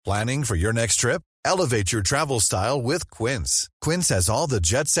Planning for your next trip? Elevate your travel style with Quince. Quince has all the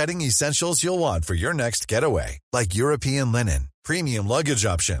jet-setting essentials you'll want for your next getaway, like European linen, premium luggage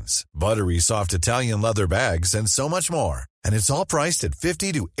options, buttery soft Italian leather bags, and so much more. And it's all priced at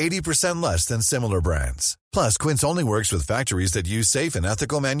 50 to 80% less than similar brands. Plus, Quince only works with factories that use safe and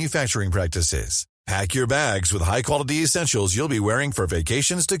ethical manufacturing practices. Pack your bags with high-quality essentials you'll be wearing for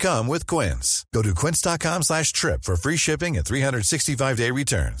vacations to come with Quince. Go to quince.com/trip for free shipping and 365-day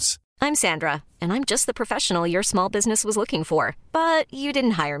returns. I'm Sandra, and I'm just the professional your small business was looking for. But you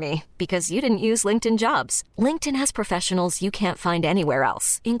didn't hire me because you didn't use LinkedIn Jobs. LinkedIn has professionals you can't find anywhere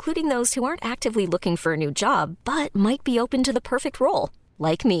else, including those who aren't actively looking for a new job, but might be open to the perfect role,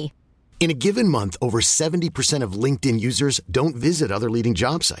 like me. In a given month, over 70% of LinkedIn users don't visit other leading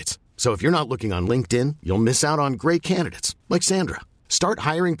job sites. So if you're not looking on LinkedIn, you'll miss out on great candidates like Sandra. Start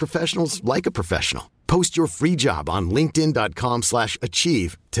hiring professionals like a professional. Post your free job on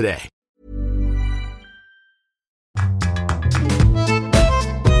linkedin.com/achieve today.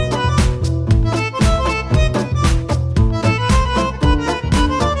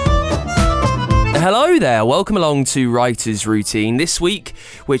 Hello there, welcome along to Writer's Routine. This week,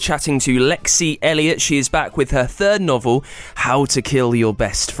 we're chatting to Lexi Elliott. She is back with her third novel, How to Kill Your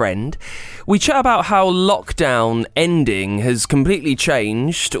Best Friend. We chat about how lockdown ending has completely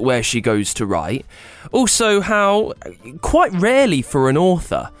changed where she goes to write. Also, how, quite rarely for an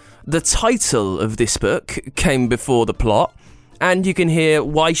author, the title of this book came before the plot. And you can hear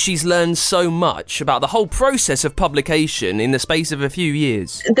why she's learned so much about the whole process of publication in the space of a few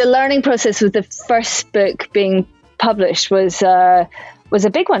years. The learning process with the first book being published was a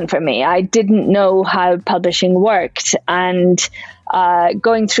big one for me. I didn't know how publishing worked, and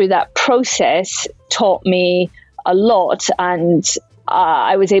going through that process taught me a lot, and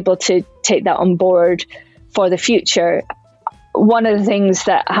I was able to take that on board for the future. One of the things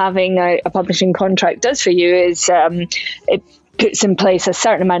that having a publishing contract does for you is it puts in place a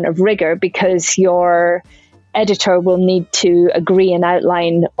certain amount of rigor, because your editor will need to agree an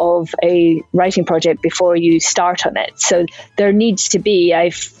outline of a writing project before you start on it. So there needs to be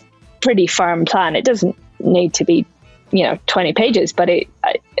a pretty firm plan. It doesn't need to be, 20 pages, but it,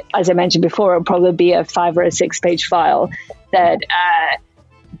 as I mentioned before, it'll probably be a 5 or a 6 page file that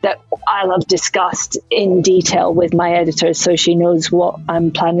I'll have discussed in detail with my editor, so she knows what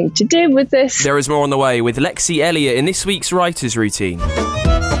I'm planning to do with this. There is more on the way with Lexi Elliott in this week's Writer's Routine.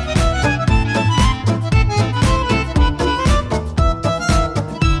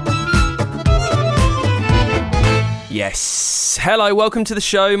 Yes. Hello, welcome to the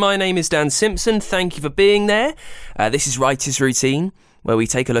show. My name is Dan Simpson. Thank you for being there. This is Writer's Routine, where we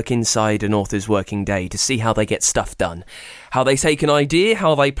take a look inside an author's working day to see how they get stuff done, how they take an idea,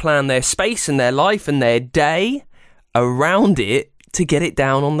 how they plan their space and their life and their day around it to get it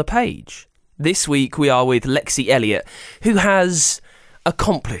down on the page. This week we are with Lexi Elliott, who has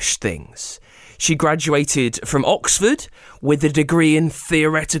accomplished things. She graduated from Oxford with a degree in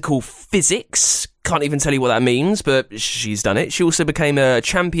theoretical physics. Can't even tell you what that means, but she's done it. She also became a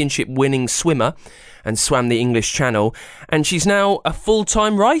championship-winning swimmer and swam the English Channel, and she's now a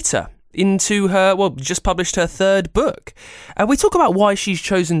full-time writer into her, just published her third book. And we talk about why she's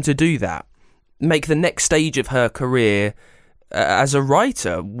chosen to do that, make the next stage of her career as a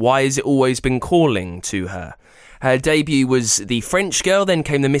writer. Why has it always been calling to her? Her debut was The French Girl, then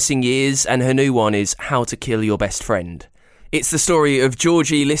came The Missing Years, and her new one is How to Kill Your Best Friend. It's the story of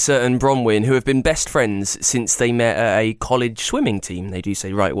Georgie, Lissa and Bronwyn, who have been best friends since they met at a college swimming team. They do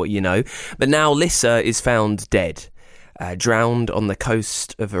say, write what you know. But now Lissa is found dead, drowned on the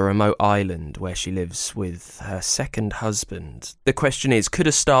coast of a remote island where she lives with her second husband. The question is, could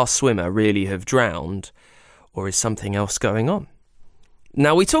a star swimmer really have drowned, or is something else going on?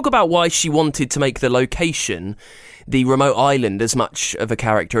 Now, we talk about why she wanted to make the location, the remote island, as much of a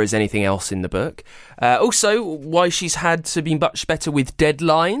character as anything else in the book. Also, why she's had to be much better with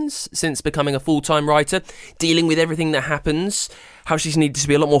deadlines since becoming a full-time writer, dealing with everything that happens, how she's needed to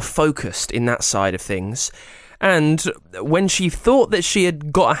be a lot more focused in that side of things. And when she thought that she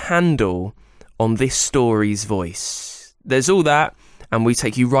had got a handle on this story's voice. There's all that. And we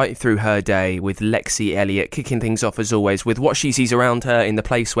take you right through her day with Lexi Elliott, kicking things off as always with what she sees around her in the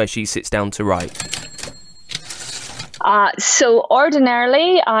place where she sits down to write. So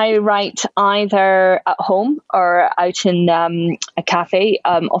ordinarily I write either at home or out in a cafe,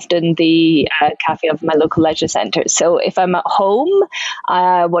 often the cafe of my local leisure centre. So if I'm at home,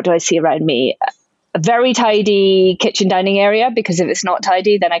 what do I see around me? a very tidy kitchen dining area, because if it's not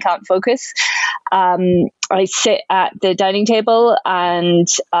tidy, then I can't focus. I sit at the dining table, and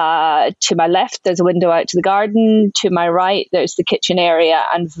to my left, there's a window out to the garden. To my right, there's the kitchen area,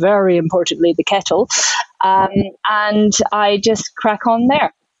 and very importantly, the kettle. And I just crack on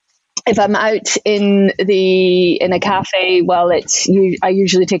there. If I'm out in a cafe, well, I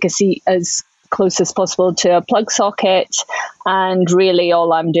usually take a seat as close as possible to a plug socket, and really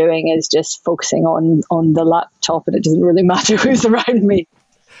all I'm doing is just focusing on the laptop, and it doesn't really matter who's around me.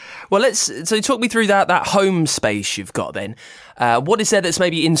 Well, so talk me through that home space you've got then. What is there that's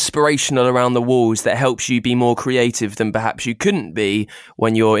maybe inspirational around the walls that helps you be more creative than perhaps you couldn't be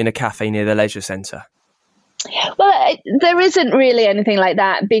when you're in a cafe near the leisure centre? Well, there isn't really anything like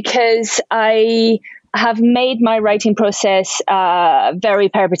that, because I have made my writing process very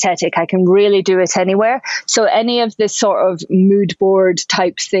peripatetic. I can really do it anywhere. So any of this sort of mood board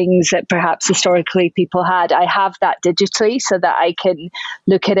type things that perhaps historically people had, I have that digitally so that I can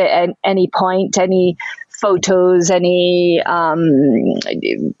look at it at any point, any photos, any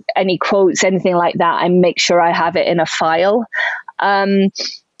quotes, anything like that. I make sure I have it in a file.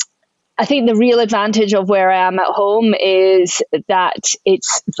 I think the real advantage of where I am at home is that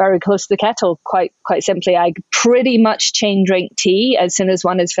it's very close to the kettle. Quite simply, I pretty much chain drink tea. As soon as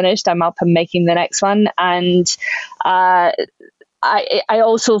one is finished, I'm up and making the next one. And I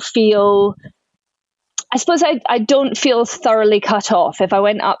also feel, I suppose I don't feel thoroughly cut off. If I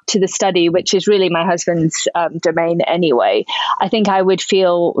went up to the study, which is really my husband's domain anyway, I think I would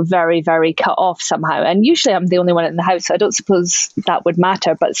feel very, very cut off somehow. And usually I'm the only one in the house, so I don't suppose that would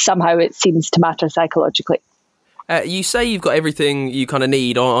matter, but somehow it seems to matter psychologically. You say you've got everything you kind of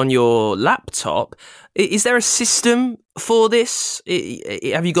need on your laptop. Is there a system for this?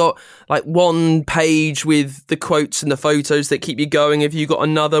 Have you got like one page with the quotes and the photos that keep you going? Have you got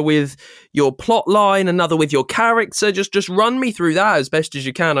another with your plot line, another with your character? Just run me through that as best as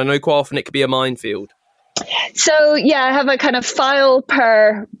you can. I know quite often it could be a minefield. So, yeah, I have a kind of file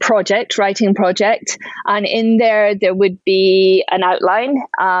per writing project. And in there would be an outline.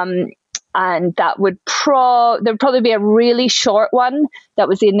 And that would there'd probably be a really short one. That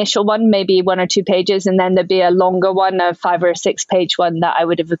was the initial one, maybe 1 or 2 pages. And then there'd be a longer one, a 5 or 6 page one that I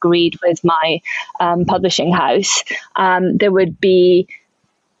would have agreed with my publishing house. There would be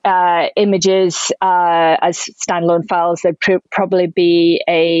images as standalone files. There'd probably be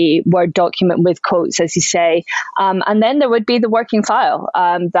a Word document with quotes, as you say, and then there would be the working file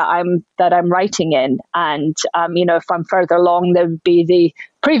that I'm writing in. And if I'm further along, there would be the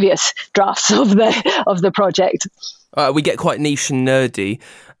previous drafts of the project. We get quite niche and nerdy.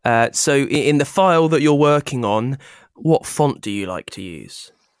 So in the file that you're working on, what font do you like to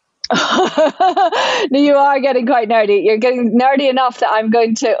use? No, you are getting quite nerdy. You're getting nerdy enough that I'm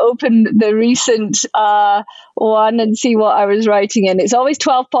going to open the recent one and see what I was writing in. It's always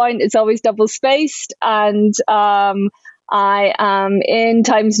 12 point. It's always double spaced. And I am in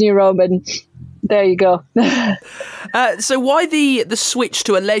Times New Roman. There you go. So why the switch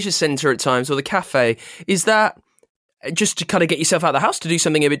to a leisure centre at times, or the cafe? Is that just to kind of get yourself out of the house to do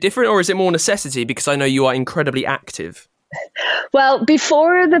something a bit different, or is it more necessity? Because I know you are incredibly active. Well,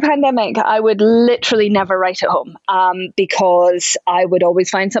 before the pandemic, I would literally never write at home because I would always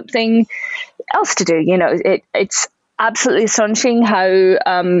find something else to do. It's absolutely astonishing how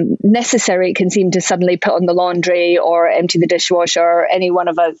necessary it can seem to suddenly put on the laundry or empty the dishwasher or any one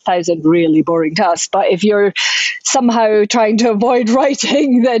of 1,000 really boring tasks. But if you're somehow trying to avoid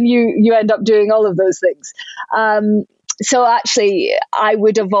writing, then you end up doing all of those things. So actually, I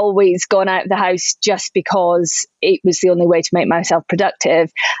would have always gone out of the house just because it was the only way to make myself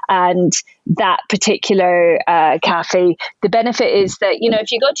productive. And that particular cafe, the benefit is that,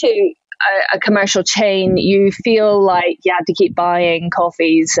 if you go to a commercial chain, you feel like you have to keep buying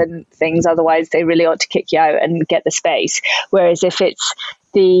coffees and things. Otherwise, they really ought to kick you out and get the space. Whereas if it's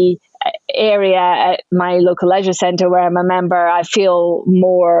the area at my local leisure centre where I'm a member, I feel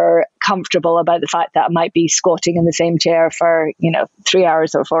more comfortable about the fact that I might be squatting in the same chair for 3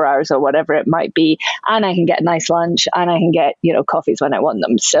 hours or 4 hours or whatever it might be, and I can get a nice lunch and I can get coffees when I want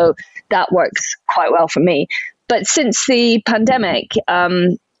them. So that works quite well for me. But since the pandemic,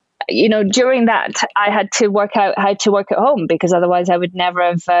 during that, I had to work out how to work at home, because otherwise I would never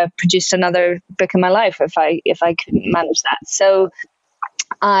have produced another book in my life if I couldn't manage that. So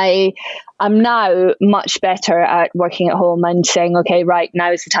I am now much better at working at home and saying, okay, right,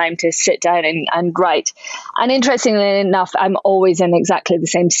 now is the time to sit down and write. And interestingly enough, I'm always in exactly the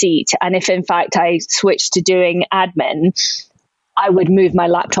same seat. And if in fact I switched to doing admin, I would move my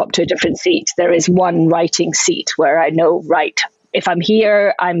laptop to a different seat. There is one writing seat where I know, right, if I'm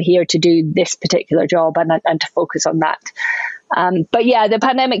here to do this particular job and to focus on that. But yeah, the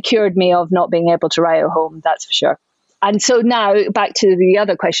pandemic cured me of not being able to write at home, that's for sure. And so now back to the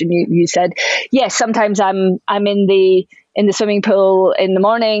other question you said, yes, sometimes I'm in the swimming pool in the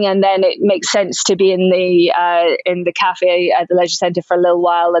morning, and then it makes sense to be in the cafe at the leisure centre for a little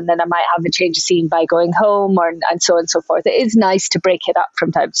while, and then I might have a change of scene by going home, and so on and so forth. It is nice to break it up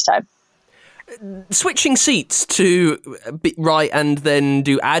from time to time. Switching seats to write and then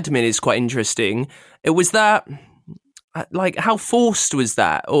do admin is quite interesting. Was that, like, how forced was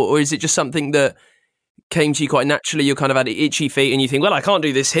that? Or is it just something that came to you quite naturally? You kind of had itchy feet and you think, well, I can't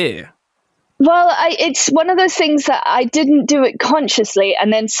do this here. Well, it's one of those things that I didn't do it consciously.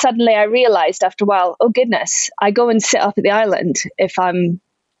 And then suddenly I realized after a while, oh, goodness, I go and sit up at the island if I'm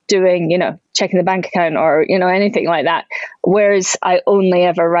doing, checking the bank account or, anything like that. Whereas I only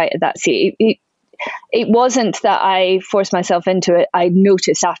ever write at that seat. It wasn't that I forced myself into it. I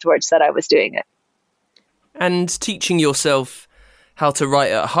noticed afterwards that I was doing it. And teaching yourself how to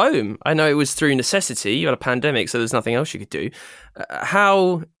write at home, I know it was through necessity. You had a pandemic, so there's nothing else you could do.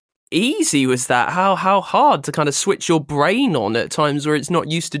 How easy was that? How hard to kind of switch your brain on at times where it's not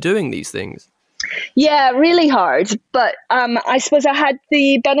used to doing these things? Yeah, really hard. But I suppose I had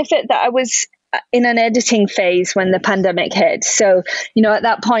the benefit that I was in an editing phase when the pandemic hit. So, at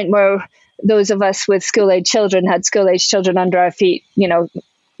that point where those of us with school-age children had school-age children under our feet,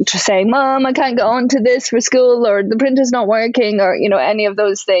 just saying, Mom, I can't get on to this for school, or the printer's not working, or, any of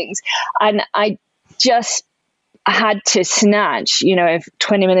those things. And I just had to snatch, if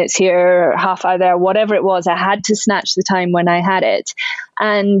 20 minutes here, or half hour there, whatever it was, I had to snatch the time when I had it.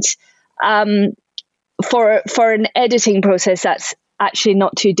 And for an editing process, that's actually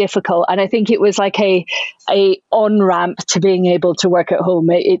not too difficult. And I think it was like a on-ramp to being able to work at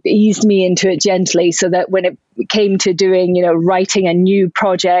home. It eased me into it gently, so that when it came to doing, writing a new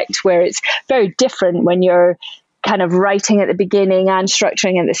project where it's very different when you're kind of writing at the beginning and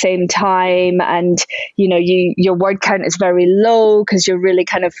structuring at the same time. And, your word count is very low because you're really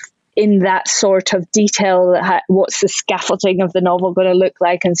kind of in that sort of detail, what's the scaffolding of the novel going to look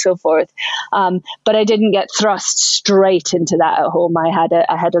like and so forth. But I didn't get thrust straight into that at home. I had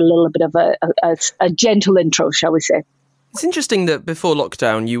a little bit of a gentle intro, shall we say. It's interesting that before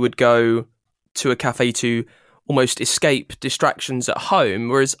lockdown, you would go to a cafe to almost escape distractions at home,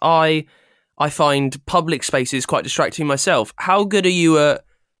 whereas I find public spaces quite distracting myself. How good are you at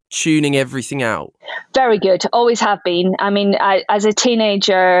tuning everything out? Very good. Always have been. I mean, as a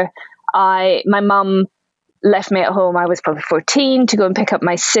teenager, my mum left me at home. I was probably 14 to go and pick up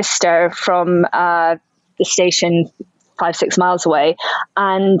my sister from the station 5-6 miles away.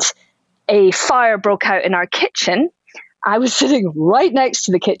 And a fire broke out in our kitchen. I was sitting right next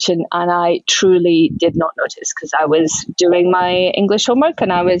to the kitchen, and I truly did not notice because I was doing my English homework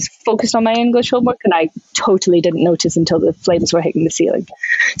and I was focused on my English homework, and I totally didn't notice until the flames were hitting the ceiling.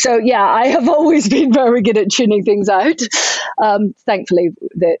 So yeah, I have always been very good at tuning things out. Thankfully,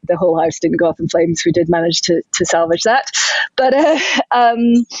 the whole house didn't go up in flames. We did manage to salvage that. But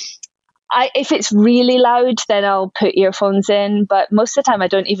if it's really loud, then I'll put earphones in. But most of the time, I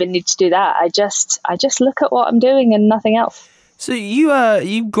don't even need to do that. I just look at what I'm doing and nothing else. So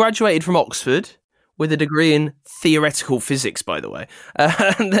you graduated from Oxford with a degree in theoretical physics, by the way,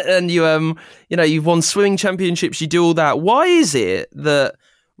 and you've won swimming championships. You do all that. Why is it that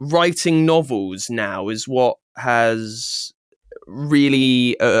writing novels now is what has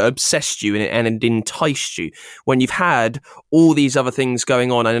really obsessed you and enticed you when you've had all these other things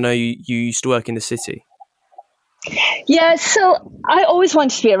going on? I know you used to work in the city. Yeah, so I always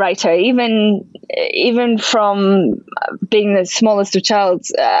wanted to be a writer, even from being the smallest of child.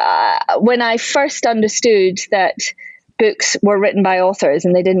 When I first understood that books were written by authors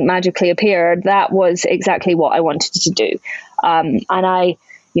and they didn't magically appear, that was exactly what I wanted to do. And I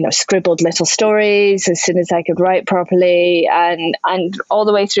scribbled little stories as soon as I could write properly, and all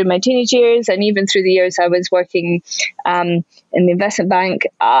the way through my teenage years, and even through the years I was working in the investment bank,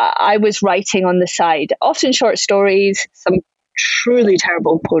 I was writing on the side, often short stories, some truly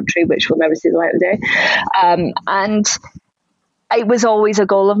terrible poetry, which will never see the light of day. And it was always a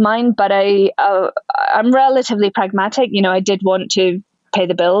goal of mine, but I'm relatively pragmatic. I did want to pay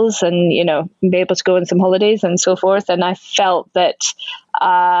the bills and, be able to go on some holidays and so forth. And I felt that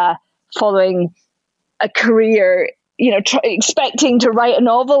following a career, expecting to write a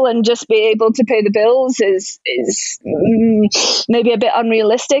novel and just be able to pay the bills is maybe a bit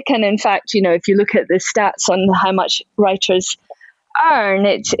unrealistic. And in fact, if you look at the stats on how much writers earn,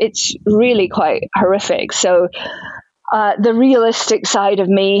 it's really quite horrific. So the realistic side of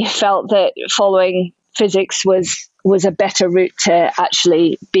me felt that following physics was was a better route to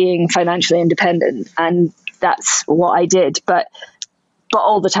actually being financially independent. And that's what I did. But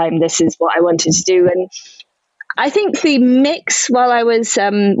all the time, this is what I wanted to do. And I think the mix while I was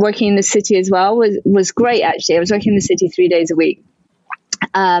working in the city as well was great, actually. I was working in the city 3 days a week.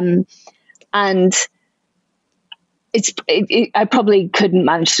 And I probably couldn't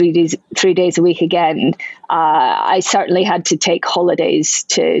manage 3 days a week again. I certainly had to take holidays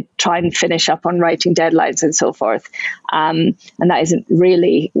to try and finish up on writing deadlines and so forth. And that isn't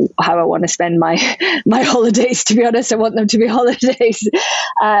really how I want to spend my holidays, to be honest. I want them to be holidays.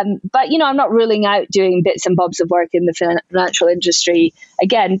 But, I'm not ruling out doing bits and bobs of work in the financial industry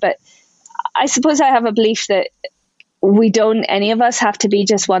again. But I suppose I have a belief that any of us have to be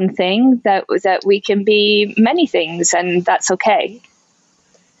just one thing, that we can be many things, and that's okay.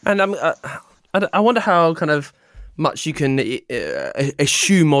 And I wonder how kind of much you can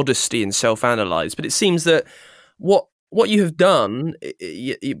eschew modesty and self-analyze, but it seems that what you have done,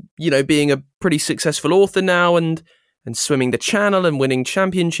 being a pretty successful author now and swimming the Channel and winning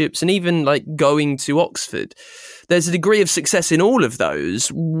championships and even like going to Oxford, there's a degree of success in all of those.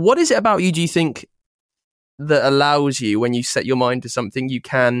 What is it about you, do you think, that allows you, when you set your mind to something, you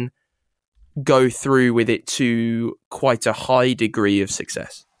can go through with it to quite a high degree of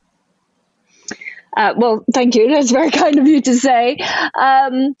success? Well, thank you. That's very kind of you to say.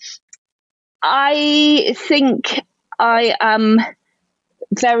 I think I am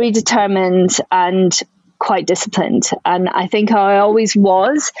very determined and quite disciplined. And I think I always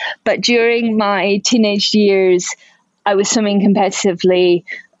was. But during my teenage years, I was swimming competitively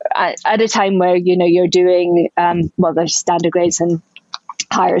at a time where, you're doing, there's standard grades and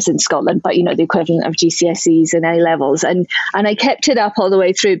higher in Scotland, but, the equivalent of GCSEs and A-levels. And I kept it up all the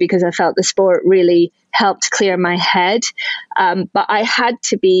way through because I felt the sport really helped clear my head. But I had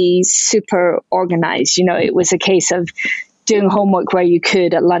to be super organized. It was a case of doing homework where you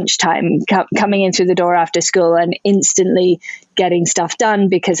could at lunchtime, coming in through the door after school and instantly getting stuff done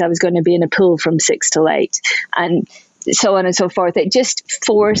because I was going to be in a pool from 6 till 8. And so on and so forth. It just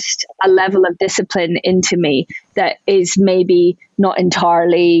forced a level of discipline into me that is maybe not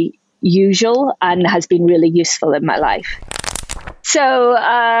entirely usual and has been really useful in my life. So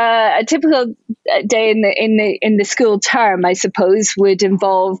a typical day in the school term, I suppose, would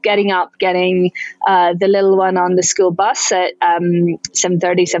involve getting up, getting the little one on the school bus at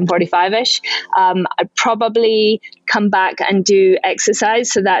 7:45ish. I'd probably come back and do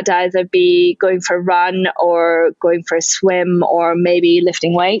exercise. So that'd either be going for a run or going for a swim or maybe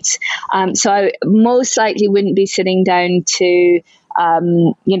lifting weights. So I most likely wouldn't be sitting down to,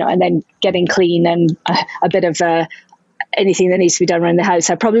 and then getting clean and a bit of anything that needs to be done around the house.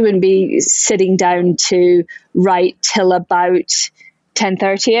 I probably wouldn't be sitting down to write till about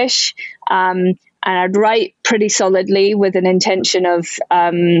 10:30ish. And I'd write pretty solidly with an intention of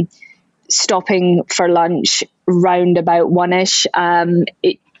stopping for lunch round about 1ish.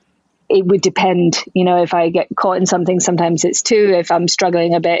 It would depend, if I get caught in something, sometimes it's 2. If I'm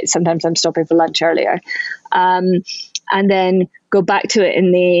struggling a bit, sometimes I'm stopping for lunch earlier. And then go back to it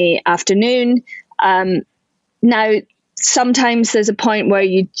in the afternoon. Now, sometimes there's a point where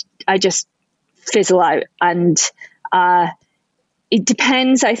I just fizzle out, and it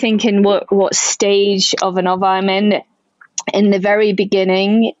depends, I think, in what stage of a novel I'm in. In the very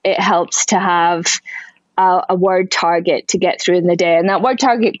beginning, it helps to have a word target to get through in the day, and that word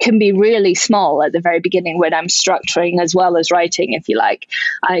target can be really small at the very beginning when I'm structuring as well as writing, if you like.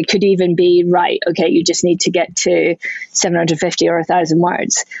 I could even be, you just need to get to 750 or 1,000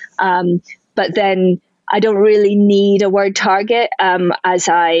 words. But then I don't really need a word target as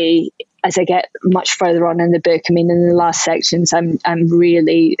I get much further on in the book. I mean, in the last sections, I'm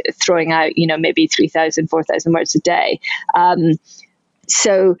really throwing out, maybe 3,000, 4,000 words a day.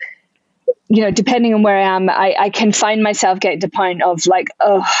 So, depending on where I am, I can find myself getting to the point of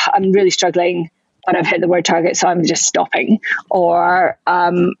I'm really struggling, but I've hit the word target, so I'm just stopping. Or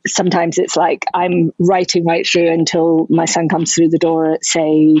sometimes it's like I'm writing right through until my son comes through the door at,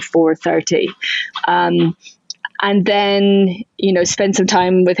 say, 4:30. And then, spend some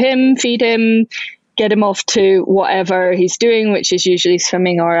time with him, feed him, get him off to whatever he's doing, which is usually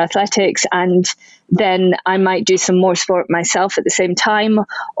swimming or athletics. And then I might do some more sport myself at the same time,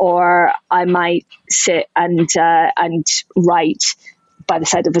 or I might sit and write by the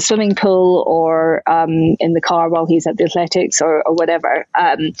side of a swimming pool or in the car while he's at the athletics or whatever.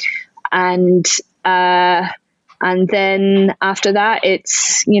 And then after that,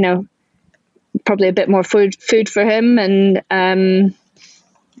 it's, probably a bit more food for him and a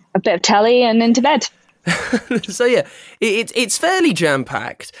bit of telly and into bed. So yeah, it's fairly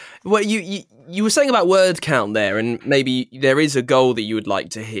jam-packed. Well, you You were saying about word count there, and maybe there is a goal that you would like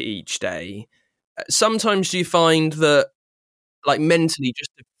to hit each day. Sometimes do you find that, like, mentally,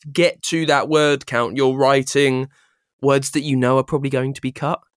 just to get to that word count, you're writing words that you know are probably going to be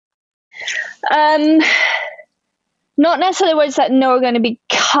cut? Not necessarily words that know are going to be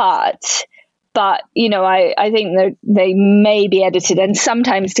cut, but, I think that they may be edited. And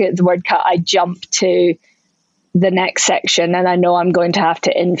sometimes to get the word cut, I jump to the next section and I know I'm going to have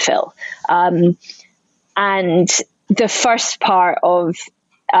to infill. And the first part of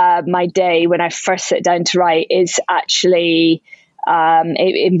my day when I first sit down to write is actually,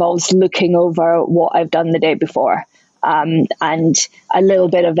 it involves looking over what I've done the day before. And a little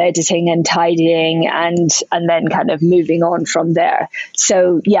bit of editing and tidying and then kind of moving on from there.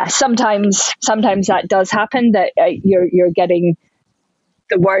 So yeah, sometimes that does happen, that you're getting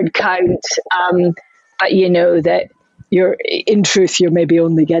the word count, but you know that in truth you're maybe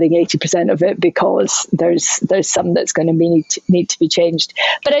only getting 80% of it because there's some that's going to need to be changed.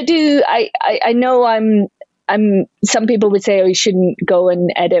 But I know some people would say, oh, you shouldn't go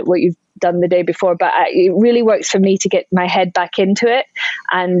and edit what you've done the day before, but it really works for me to get my head back into it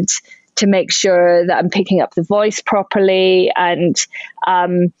and to make sure that I'm picking up the voice properly and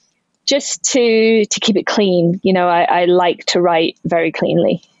just to keep it clean. I like to write very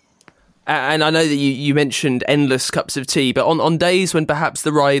cleanly. And I know that you mentioned endless cups of tea, but on days when perhaps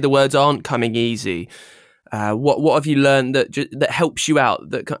the words aren't coming easy, what have you learned that helps you out,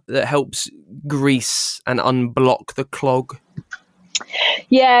 that helps grease and unblock the clog?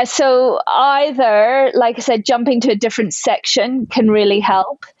 Yeah, so either, like I said, jumping to a different section can really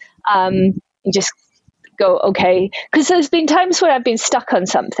help. You just go, okay, because there's been times where I've been stuck on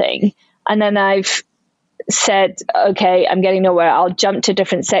something and then I've said, okay, I'm getting nowhere, I'll jump to a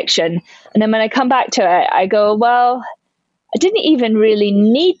different section. And then when I come back to it, I go, well, I didn't even really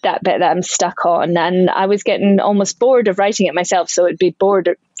need that bit that I'm stuck on. And I was getting almost bored of writing it myself. So it'd be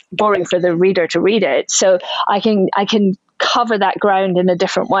boring for the reader to read it. So I can cover that ground in a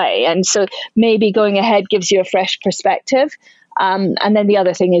different way. And so maybe going ahead gives you a fresh perspective. And then the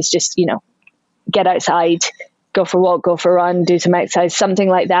other thing is just, get outside, go for a walk, go for a run, do some exercise, something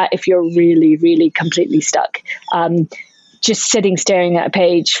like that. If you're really, really completely stuck, just sitting staring at a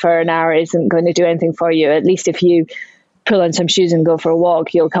page for an hour isn't going to do anything for you. At least if you pull on some shoes and go for a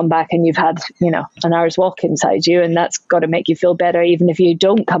walk, you'll come back and you've had, an hour's walk inside you, and that's got to make you feel better, even if you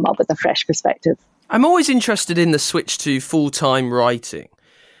don't come up with a fresh perspective. I'm always interested in the switch to full-time writing.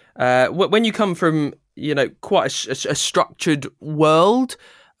 When you come from, quite a structured world,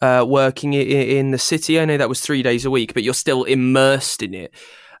 working in the city, I know that was 3 days a week, but you're still immersed in it.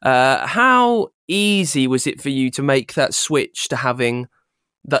 How easy was it for you to make that switch to having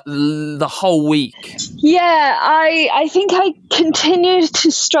the whole week? Yeah, I think I continue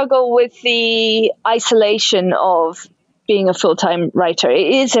to struggle with the isolation of being a full-time writer. It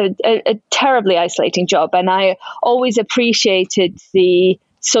is a terribly isolating job, and I always appreciated the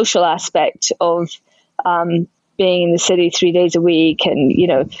social aspect of being in the city 3 days a week and,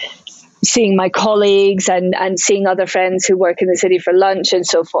 seeing my colleagues and seeing other friends who work in the city for lunch and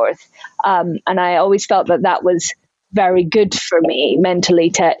so forth. And I always felt that was very good for me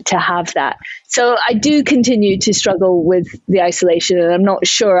mentally to have that. So I do continue to struggle with the isolation, and I'm not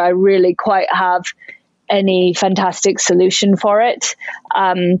sure I really quite have any fantastic solution for it.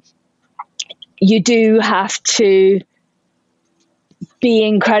 You do have to be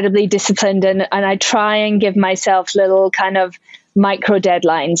incredibly disciplined, and I try and give myself little kind of micro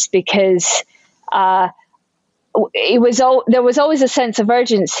deadlines, because there was always a sense of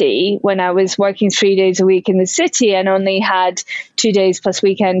urgency when I was working 3 days a week in the city and only had 2 days plus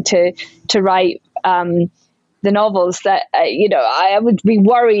weekend to write the novels, that I would be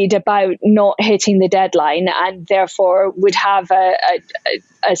worried about not hitting the deadline, and therefore would have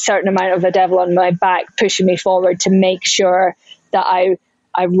a certain amount of the devil on my back pushing me forward to make sure that I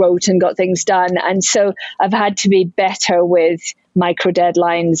wrote and got things done. And so I've had to be better with micro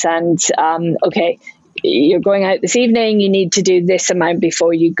deadlines and okay, you're going out this evening, you need to do this amount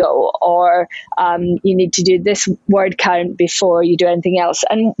before you go, or you need to do this word count before you do anything else.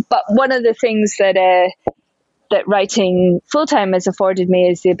 But one of the things that writing full-time has afforded me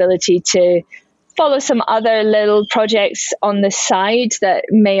is the ability to follow some other little projects on the side that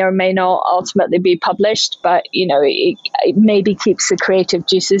may or may not ultimately be published, but it maybe keeps the creative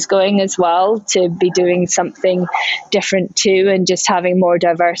juices going as well, to be doing something different too, and just having more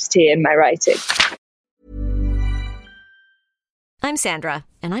diversity in my writing. I'm Sandra,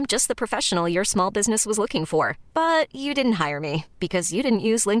 and I'm just the professional your small business was looking for. But you didn't hire me because you didn't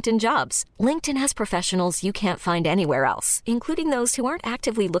use LinkedIn Jobs. LinkedIn has professionals you can't find anywhere else, including those who aren't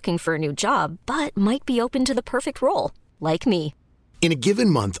actively looking for a new job, but might be open to the perfect role, like me. In a given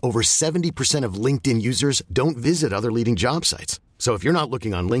month, over 70% of LinkedIn users don't visit other leading job sites. So if you're not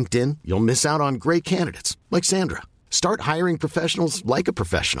looking on LinkedIn, you'll miss out on great candidates like Sandra. Start hiring professionals like a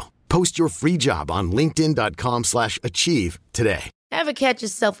professional. Post your free job on linkedin.com/achieve today. Ever catch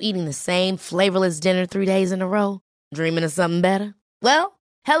yourself eating the same flavorless dinner 3 days in a row? Dreaming of something better? Well,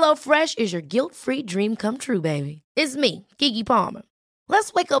 HelloFresh is your guilt-free dream come true, baby. It's me, Keke Palmer.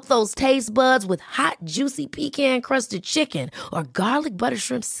 Let's wake up those taste buds with hot, juicy pecan-crusted chicken or garlic butter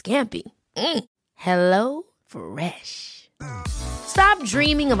shrimp scampi. Hello Fresh. Stop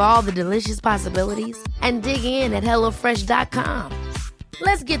dreaming of all the delicious possibilities and dig in at HelloFresh.com.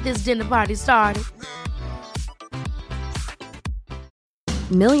 Let's get this dinner party started.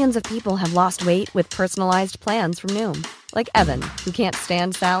 Millions of people have lost weight with personalized plans from Noom. Like Evan, who can't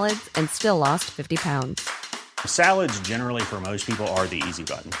stand salads and still lost 50 pounds. Salads generally for most people are the easy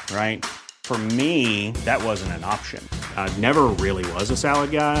button, right? For me, that wasn't an option. I never really was a salad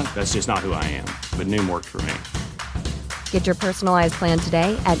guy. That's just not who I am. But Noom worked for me. Get your personalized plan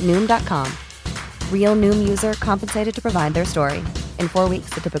today at Noom.com. Real Noom user compensated to provide their story. In 4 weeks,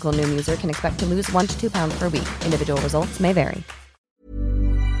 the typical Noom user can expect to lose 1 to 2 pounds per week. Individual results may vary.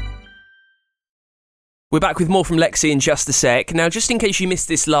 We're back with more from Lexi in just a sec. Now, just in case you missed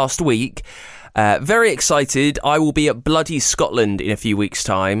this last week, very excited. I will be at Bloody Scotland in a few weeks'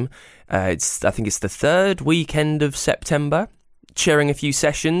 time. I think it's the third weekend of September, chairing a few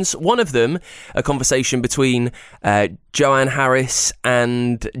sessions. One of them, a conversation between Joanne Harris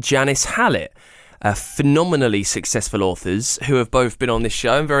and Janice Hallett, phenomenally successful authors who have both been on this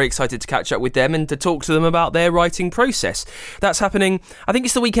show. I'm very excited to catch up with them and to talk to them about their writing process. That's happening, I think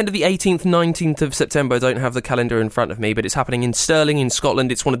it's the weekend of the 18th, 19th of September. I don't have the calendar in front of me, but it's happening in Stirling in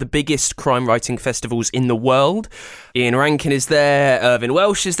Scotland. It's one of the biggest crime writing festivals in the world. Ian Rankin is there, Irvine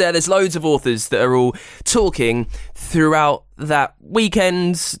Welsh is there. There's loads of authors that are all talking throughout that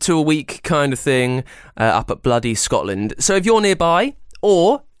weekend to a week kind of thing up at Bloody Scotland. So if you're nearby,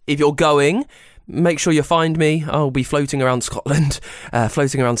 or if you're going, make sure you find me. I'll be floating around Scotland,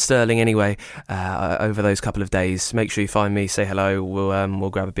 floating around Stirling anyway, over those couple of days. Make sure you find me, say hello, we'll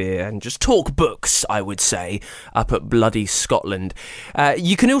grab a beer and just talk books, I would say, up at Bloody Scotland.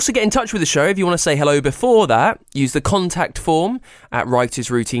 You can also get in touch with the show if you want to say hello before that. Use the contact form at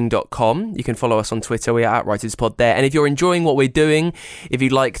writersroutine.com. You can follow us on Twitter, we are at WritersPod there. And if you're enjoying what we're doing, if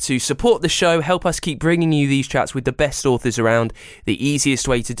you'd like to support the show, help us keep bringing you these chats with the best authors around, the easiest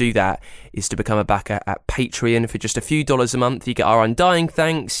way to do that is to become a backer at Patreon. For just a few dollars a month, you get our undying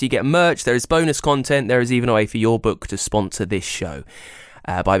thanks, you get merch, there is bonus content, there is even a way for your book to sponsor this show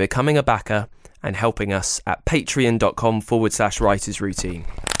by becoming a backer and helping us at patreon.com/writersroutine.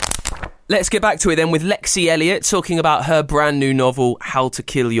 Let's get back to it then with Lexi Elliott talking about her brand new novel, How to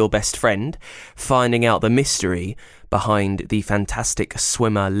Kill Your Best Friend, finding out the mystery behind the fantastic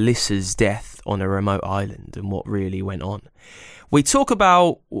swimmer Lissa's death on a remote island and what really went on. We talk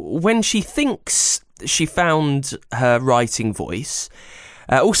about when she thinks she found her writing voice,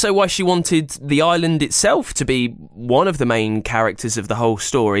 also why she wanted the island itself to be one of the main characters of the whole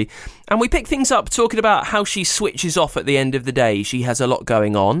story. And we pick things up talking about how she switches off at the end of the day. She has a lot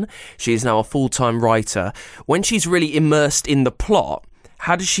going on. She is now a full-time writer. When she's really immersed in the plot,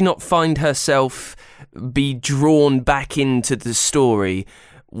 how does she not find herself be drawn back into the story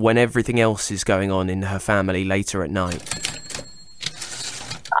when everything else is going on in her family later at night?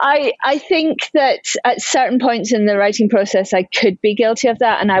 I think that at certain points in the writing process, I could be guilty of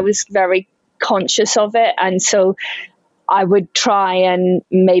that, and I was very conscious of it. And so I would try and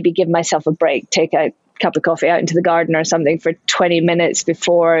maybe give myself a break, take a cup of coffee out into the garden or something for 20 minutes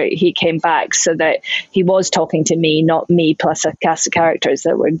before he came back, so that he was talking to me, not me plus a cast of characters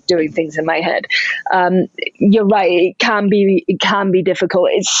that were doing things in my head. You're right, it can be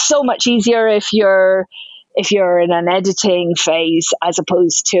difficult. It's so much easier if you're in an editing phase as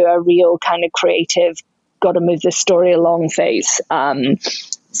opposed to a real kind of creative, got to move the story along phase.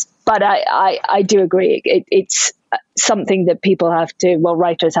 But I do agree. It's something that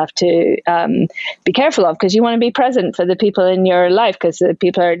writers have to be careful of, because you want to be present for the people in your life, because the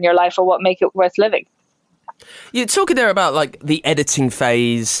people in your life are what make it worth living. You're talking there about like the editing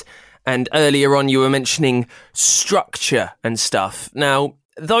phase, and earlier on you were mentioning structure and stuff. Now,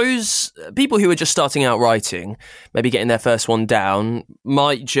 those people who are just starting out writing, maybe getting their first one down,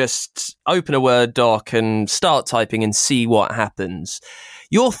 might just open a Word doc and start typing and see what happens.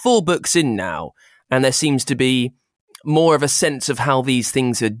 You're 4 books in now, and there seems to be more of a sense of how these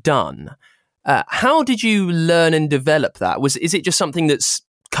things are done. How did you learn and develop that? Is it just something that's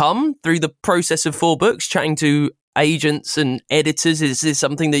come through the process of 4 books, chatting to agents and editors? Is this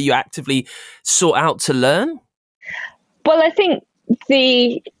something that you actively sought out to learn? Well, I think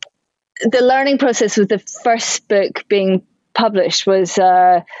the learning process with the first book being published was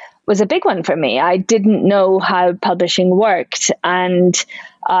a big one for me. I didn't know how publishing worked, and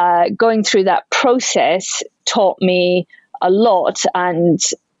going through that process taught me a lot, and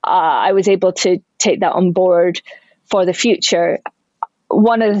I was able to take that on board for the future.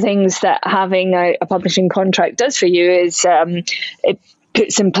 One of the things that having a publishing contract does for you is it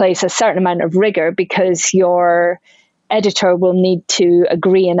puts in place a certain amount of rigor, because your editor will need to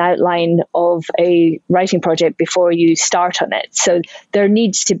agree an outline of a writing project before you start on it. So there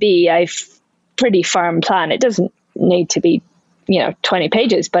needs to be a pretty firm plan. It doesn't need to be, 20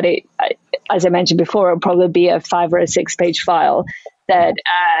 pages, but it, as I mentioned before, it'll probably be a 5 or a 6 page file that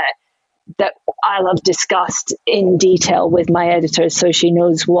I'll have discussed in detail with my editor, so she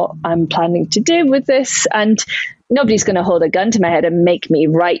knows what I'm planning to do with this. And nobody's going to hold a gun to my head and make me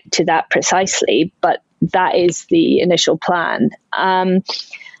write to that precisely, but that is the initial plan. And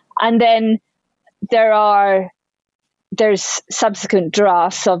then there's subsequent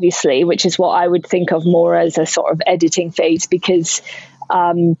drafts, obviously, which is what I would think of more as a sort of editing phase, because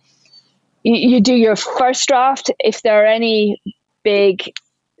you do your first draft. If there are any big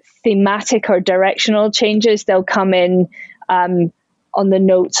thematic or directional changes, they'll come in on the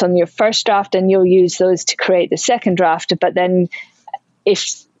notes on your first draft, and you'll use those to create the second draft. But then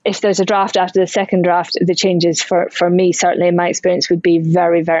if there's a draft after the second draft, the changes for me, certainly in my experience, would be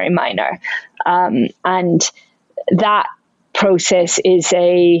very, very minor. And that process is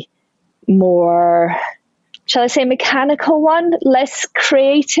a more, shall I say, mechanical one, less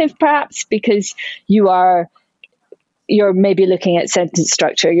creative perhaps, because you're maybe looking at sentence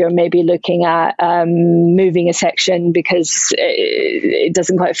structure, you're maybe looking at moving a section because it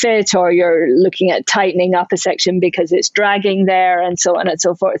doesn't quite fit, or you're looking at tightening up a section because it's dragging there, and so on and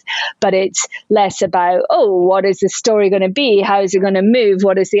so forth. But it's less about, what is the story going to be? How is it going to move?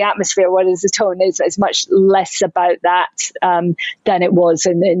 What is the atmosphere? What is the tone? It's much less about that than it was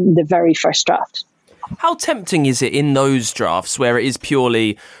in the very first draft. How tempting is it in those drafts where it is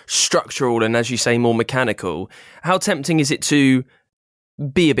purely structural and, as you say, more mechanical? How tempting is it to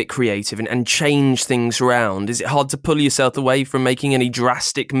be a bit creative and change things around? Is it hard to pull yourself away from making any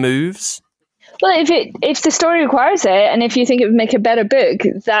drastic moves? Well, if the story requires it, and if you think it would make a better book,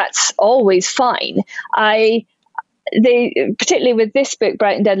 that's always fine. Particularly with this book,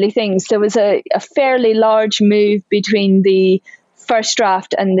 Bright and Deadly Things, there was a fairly large move between the first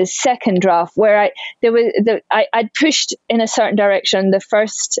draft and the second draft, where I'd pushed in a certain direction in the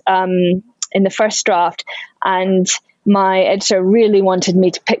first draft, and my editor really wanted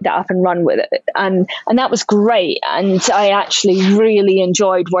me to pick that up and run with it, and that was great. And I actually really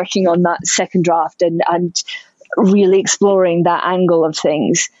enjoyed working on that second draft and really exploring that angle of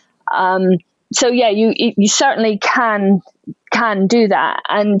things. So yeah, you certainly can do that,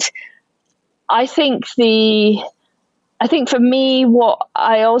 and I think for me, what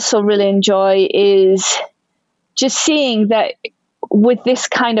I also really enjoy is just seeing that with this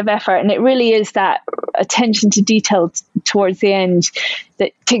kind of effort, and it really is that attention to detail towards the end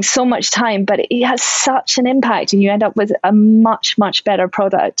that takes so much time, but it has such an impact, and you end up with a much, much better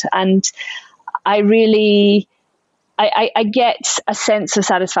product. And I get a sense of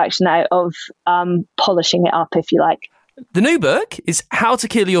satisfaction out of polishing it up, if you like. The new book is How to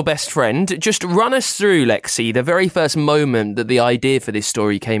Kill Your Best Friend. Just run us through, Lexi, the very first moment that the idea for this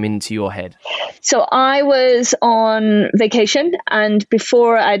story came into your head. So I was on vacation, and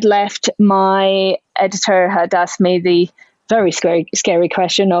before I'd left, my editor had asked me the very scary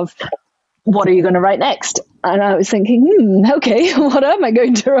question of, what are you going to write next? And I was thinking, okay, what am I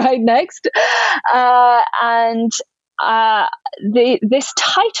going to write next? This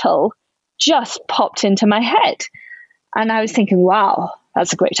title just popped into my head. And I was thinking, wow,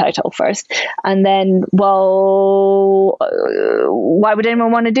 that's a great title first. And then, well, why would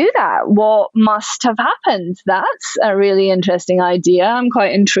anyone want to do that? What must have happened? That's a really interesting idea. I'm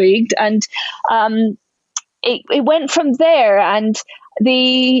quite intrigued. And it went from there. And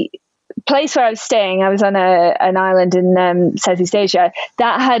the place where I was staying, I was on an island in Southeast Asia,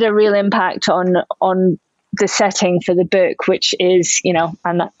 that had a real impact on the setting for the book, which is,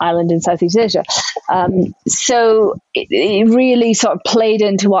 an island in Southeast Asia. So it really sort of played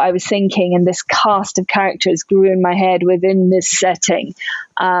into what I was thinking, and this cast of characters grew in my head within this setting.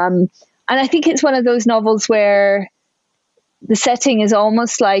 And I think it's one of those novels where the setting is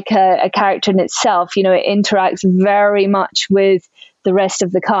almost like a character in itself. You know, it interacts very much with the rest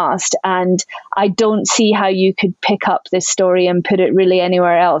of the cast, and I don't see how you could pick up this story and put it really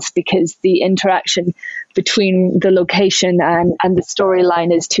anywhere else, because the interaction between the location and the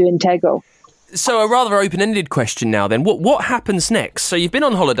storyline is too integral. So a rather open-ended question now then. What happens next? So you've been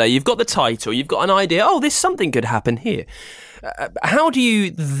on holiday, you've got the title, you've got an idea, this something could happen here. How do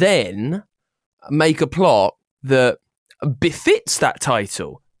you then make a plot that befits that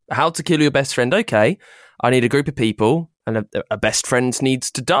title? How to Kill Your Best Friend. Okay, I need a group of people and a best friend needs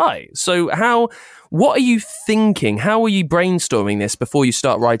to die. So what are you thinking? How are you brainstorming this before you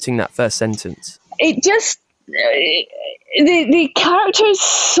start writing that first sentence? It just... The characters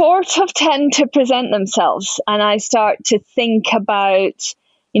sort of tend to present themselves, and I start to think about,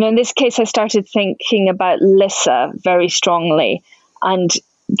 in this case, I started thinking about Lissa very strongly and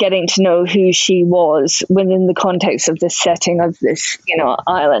getting to know who she was within the context of this setting of this,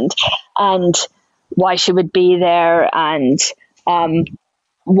 island, and why she would be there, and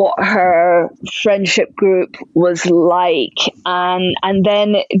what her friendship group was like. And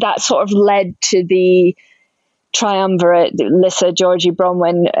then that sort of led to the triumvirate, Lissa, Georgie,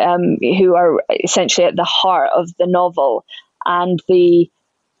 Bronwyn, who are essentially at the heart of the novel, and the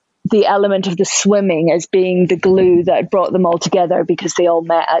element of the swimming as being the glue that brought them all together, because they all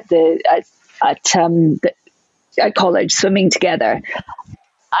met at college swimming together.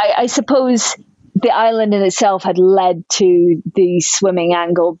 I suppose the island in itself had led to the swimming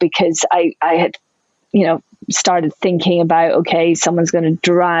angle, because I had, started thinking about, okay, someone's going to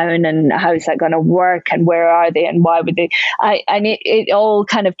drown, and how is that going to work, and where are they, and why would they? It all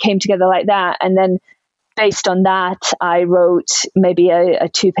kind of came together like that, and then based on that, I wrote maybe a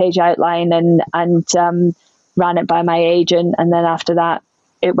 2-page outline and ran it by my agent, and then after that,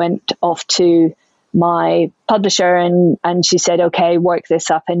 it went off to my publisher, and she said, okay, work this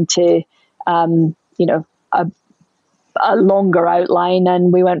up into a longer outline,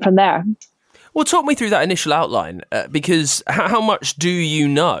 and we went from there. Well, talk me through that initial outline, because how much do you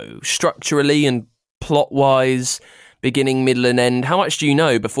know structurally and plot-wise, beginning, middle and end? How much do you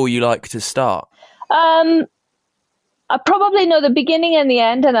know before you like to start? I probably know the beginning and the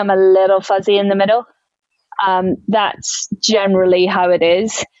end, and I'm a little fuzzy in the middle. That's generally how it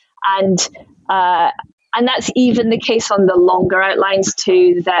is. And that's even the case on the longer outlines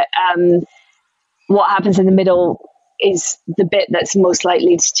too, that what happens in the middle is the bit that's most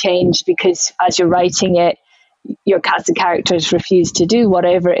likely to change, because as you're writing it, your cast of characters refuse to do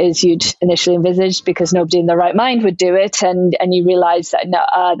whatever it is you'd initially envisaged, because nobody in their right mind would do it, and you realize that no,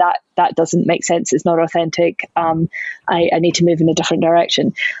 that doesn't make sense, it's not authentic, I need to move in a different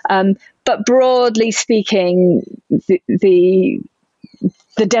direction. But broadly speaking, the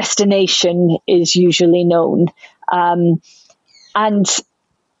destination is usually known, and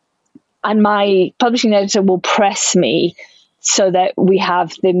my publishing editor will press me so that we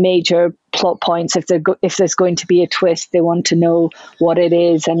have the major plot points. If there's going to be a twist, they want to know what it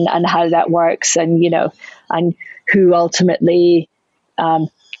is and how that works, and and who ultimately,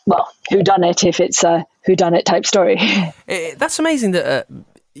 who done it, if it's a who done it type story. That's amazing that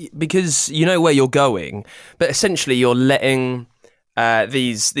because you know where you're going, but essentially you're letting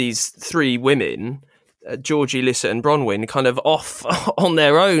these three women, Georgie, Lissa and Bronwyn, kind of off on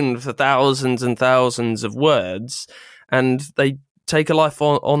their own for thousands and thousands of words, and they take a life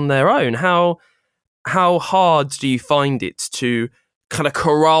on their own. How hard do you find it to kind of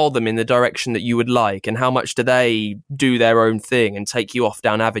corral them in the direction that you would like, and how much do they do their own thing and take you off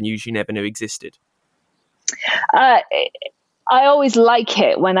down avenues you never knew existed? I always like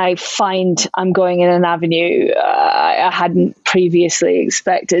it when I find I'm going in an avenue I hadn't previously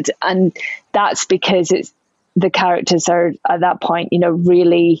expected, and that's because the characters are at that point,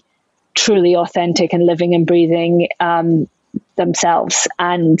 really, truly authentic and living and breathing themselves,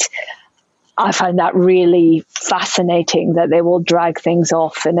 and I find that really fascinating that they will drag things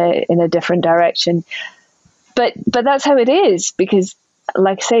off in a different direction. But that's how it is, because,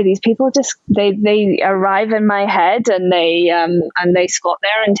 like I say, these people just they arrive in my head, and they squat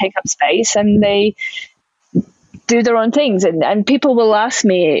there and take up space, and they do their own things, and people will ask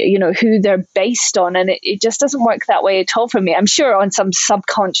me, who they're based on, and it just doesn't work that way at all for me. I'm sure on some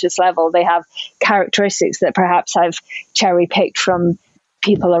subconscious level they have characteristics that perhaps I've cherry picked from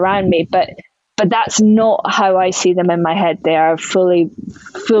people around me, but that's not how I see them in my head. They are fully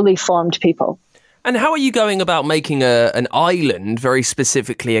formed people. And how are you going about making an island, very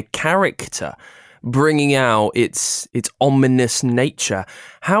specifically a character, bringing out its ominous nature?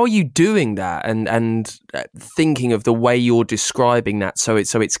 How are you doing that, and thinking of the way you're describing that so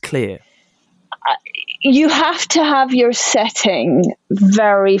it's clear? You have to have your setting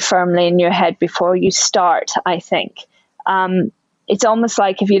very firmly in your head before you start, I think. It's almost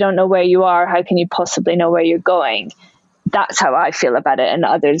like if you don't know where you are, how can you possibly know where you're going? That's how I feel about it, and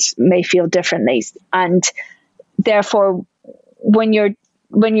others may feel differently. And therefore, when you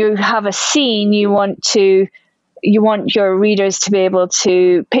have a scene, you want your readers to be able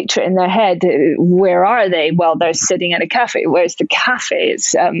to picture it in their head. Where are they? Well, they're sitting at a cafe. Where's the cafe?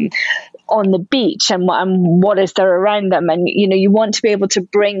 It's on the beach, and what is there around them? And you want to be able to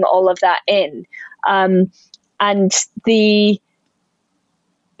bring all of that in. And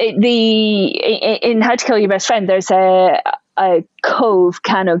in How to Kill Your Best Friend, there's a cove,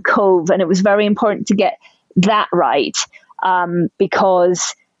 Cano Cove, and it was very important to get that right,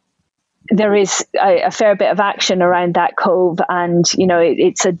 because there is a fair bit of action around that cove, and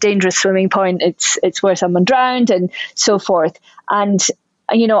it's a dangerous swimming point. It's where someone drowned and so forth. And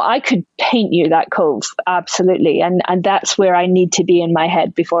I could paint you that cove, absolutely, and that's where I need to be in my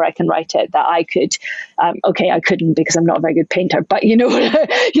head before I can write it. That I could, I couldn't because I'm not a very good painter, but you know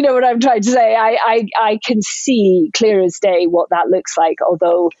what I'm trying to say. I can see clear as day what that looks like,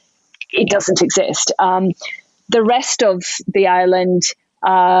 although it doesn't exist. The rest of the island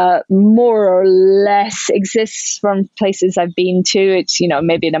more or less exists from places I've been to. It's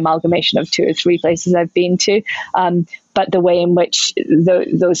maybe an amalgamation of 2 or 3 places I've been to, but the way in which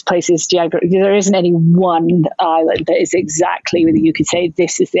those places there isn't any one island that is exactly whether you could say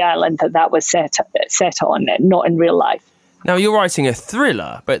this is the island that was set on, not in real life. Now you're writing a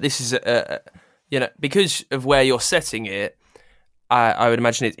thriller, but this is because of where you're setting it, I would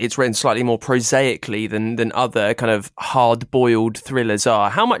imagine it's written slightly more prosaically than other kind of hard-boiled thrillers are.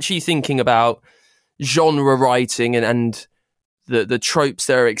 How much are you thinking about genre writing and the tropes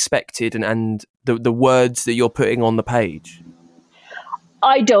that are expected and the words that you're putting on the page?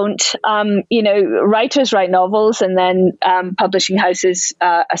 I don't. Writers write novels, and then publishing houses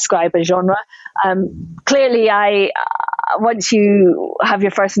ascribe a genre. Clearly, once you have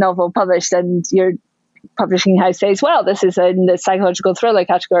your first novel published and your publishing house says, well, this is in the psychological thriller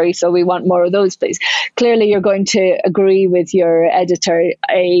category, so we want more of those, please. Clearly, you're going to agree with your editor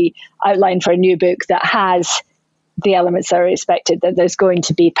a outline for a new book that has the elements that are expected, that there's going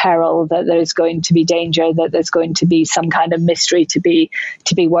to be peril, that there's going to be danger, that there's going to be some kind of mystery to be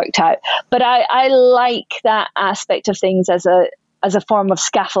worked out. But I like that aspect of things as a form of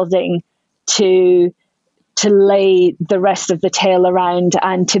scaffolding to lay the rest of the tale around,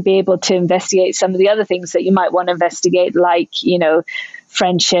 and to be able to investigate some of the other things that you might want to investigate, like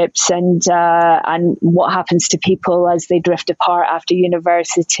friendships and what happens to people as they drift apart after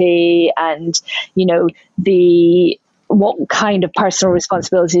university, and what kind of personal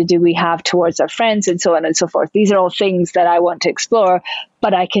responsibility do we have towards our friends, and so on and so forth. These are all things that I want to explore,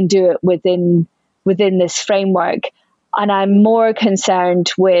 but I can do it within this framework. And I'm more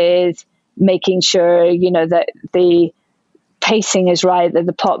concerned with making sure, that the pacing is right, that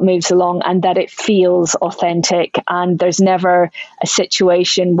the plot moves along, and that it feels authentic. And there's never a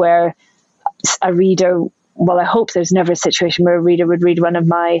situation where a reader, well, I hope there's never a situation where a reader would read one of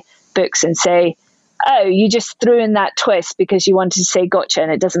my books and say, oh, you just threw in that twist because you wanted to say gotcha,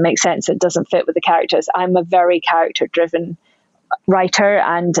 and it doesn't make sense, it doesn't fit with the characters. I'm a very character-driven writer,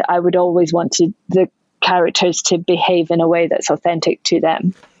 and I would always want the characters to behave in a way that's authentic to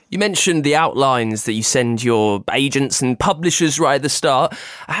them. You mentioned the outlines that you send your agents and publishers right at the start.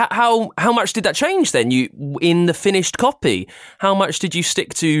 How much did that change then? In the finished copy, how much did you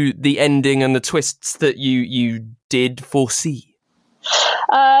stick to the ending and the twists that you did foresee?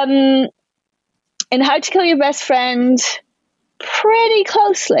 In How to Kill Your Best Friend, pretty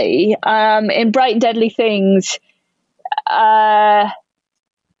closely. In Bright and Deadly Things, there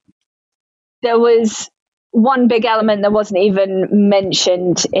was one big element that wasn't even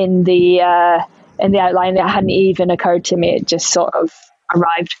mentioned in the outline. That hadn't even occurred to me. It just sort of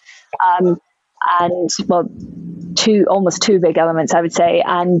arrived. Almost two big elements, I would say.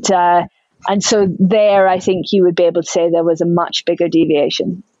 And so there, I think you would be able to say there was a much bigger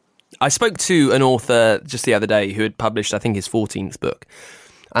deviation. I spoke to an author just the other day who had published, I think, his 14th book.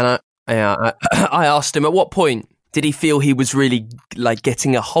 And I asked him, at what point did he feel he was really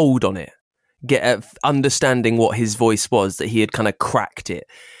getting a hold on it? Understanding what his voice was, that he had kind of cracked it.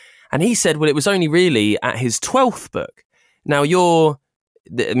 And he said, well, it was only really at his 12th book. Now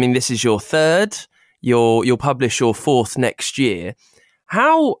this is your third, you'll publish your fourth next year.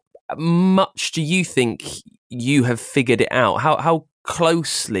 How much do you think you have figured it out? How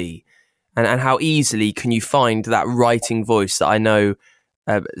closely and how easily can you find that writing voice that I know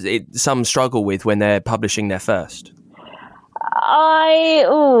some struggle with when they're publishing their first?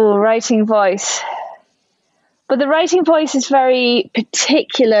 Writing voice. But the writing voice is very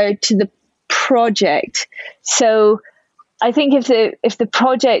particular to the project. So I think if the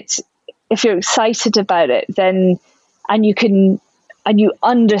project, if you're excited about it, then and you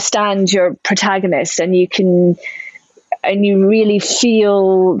understand your protagonist, and you really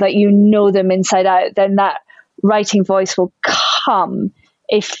feel that you know them inside out, then that writing voice will come.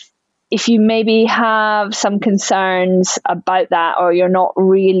 If you maybe have some concerns about that, or you're not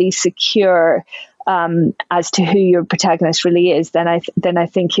really secure as to who your protagonist really is, then I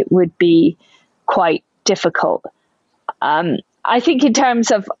think it would be quite difficult. I think in terms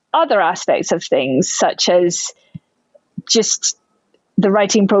of other aspects of things, such as just the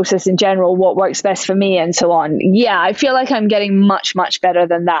writing process in general, what works best for me and so on. Yeah, I feel like I'm getting much, much better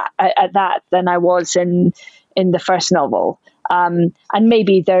than than I was in the first novel. And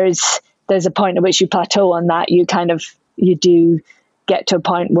maybe there's a point at which you plateau on that. You do get to a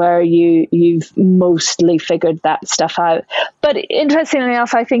point where you've mostly figured that stuff out. But interestingly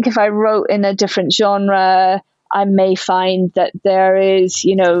enough, I think if I wrote in a different genre, I may find that there is,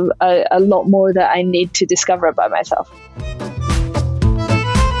 a lot more that I need to discover about myself.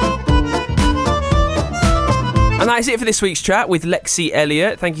 And that is it for this week's chat with Lexi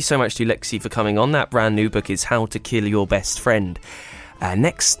Elliott. Thank you so much to Lexi for coming on. That brand new book is How to Kill Your Best Friend.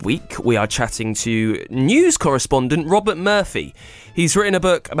 Next week, we are chatting to news correspondent Robert Murphy. He's written a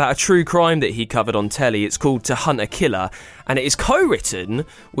book about a true crime that he covered on telly. It's called To Hunt a Killer, and it is co-written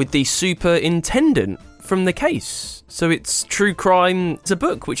with the superintendent from the case. So it's true crime. It's a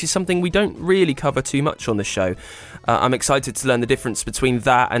book, which is something we don't really cover too much on the show. I'm excited to learn the difference between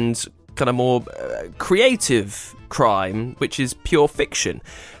that and kind of more creative crime, which is pure fiction.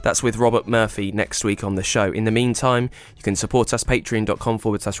 That's with Robert Murphy next week on the show. In the meantime, you can support us,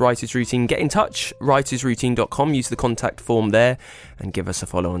 patreon.com/Writers Routine. Get in touch, writersroutine.com, use the contact form there, and give us a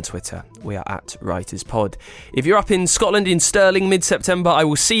follow on Twitter. We are at WritersPod. If you're up in Scotland, in Stirling, mid-September, I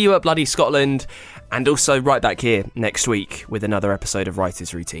will see you at Bloody Scotland, and also right back here next week with another episode of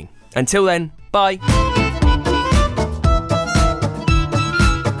Writers Routine. Until then, bye.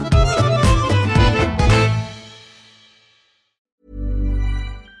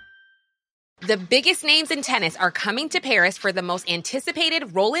 The biggest names in tennis are coming to Paris for the most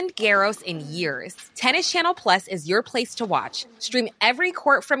anticipated Roland Garros in years. Tennis Channel Plus is your place to watch. Stream every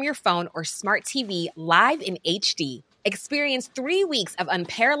court from your phone or smart TV live in HD. Experience 3 weeks of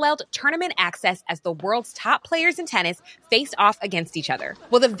unparalleled tournament access as the world's top players in tennis face off against each other.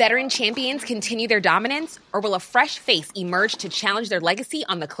 Will the veteran champions continue their dominance, or will a fresh face emerge to challenge their legacy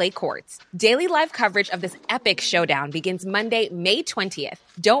on the clay courts? Daily live coverage of this epic showdown begins Monday, May 20th.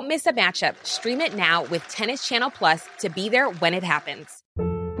 Don't miss a matchup. Stream it now with Tennis Channel Plus to be there when it happens.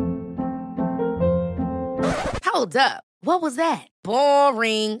 Hold up. What was that?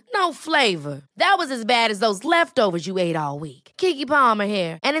 Boring. No flavor. That was as bad as those leftovers you ate all week. Keke Palmer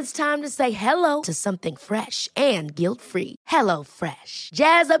here. And it's time to say hello to something fresh and guilt-free. Hello Fresh.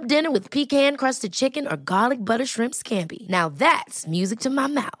 Jazz up dinner with pecan-crusted chicken or garlic butter shrimp scampi. Now that's music to my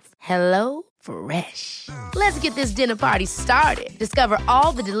mouth. Hello Fresh. Let's get this dinner party started. Discover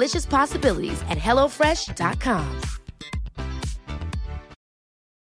all the delicious possibilities at HelloFresh.com.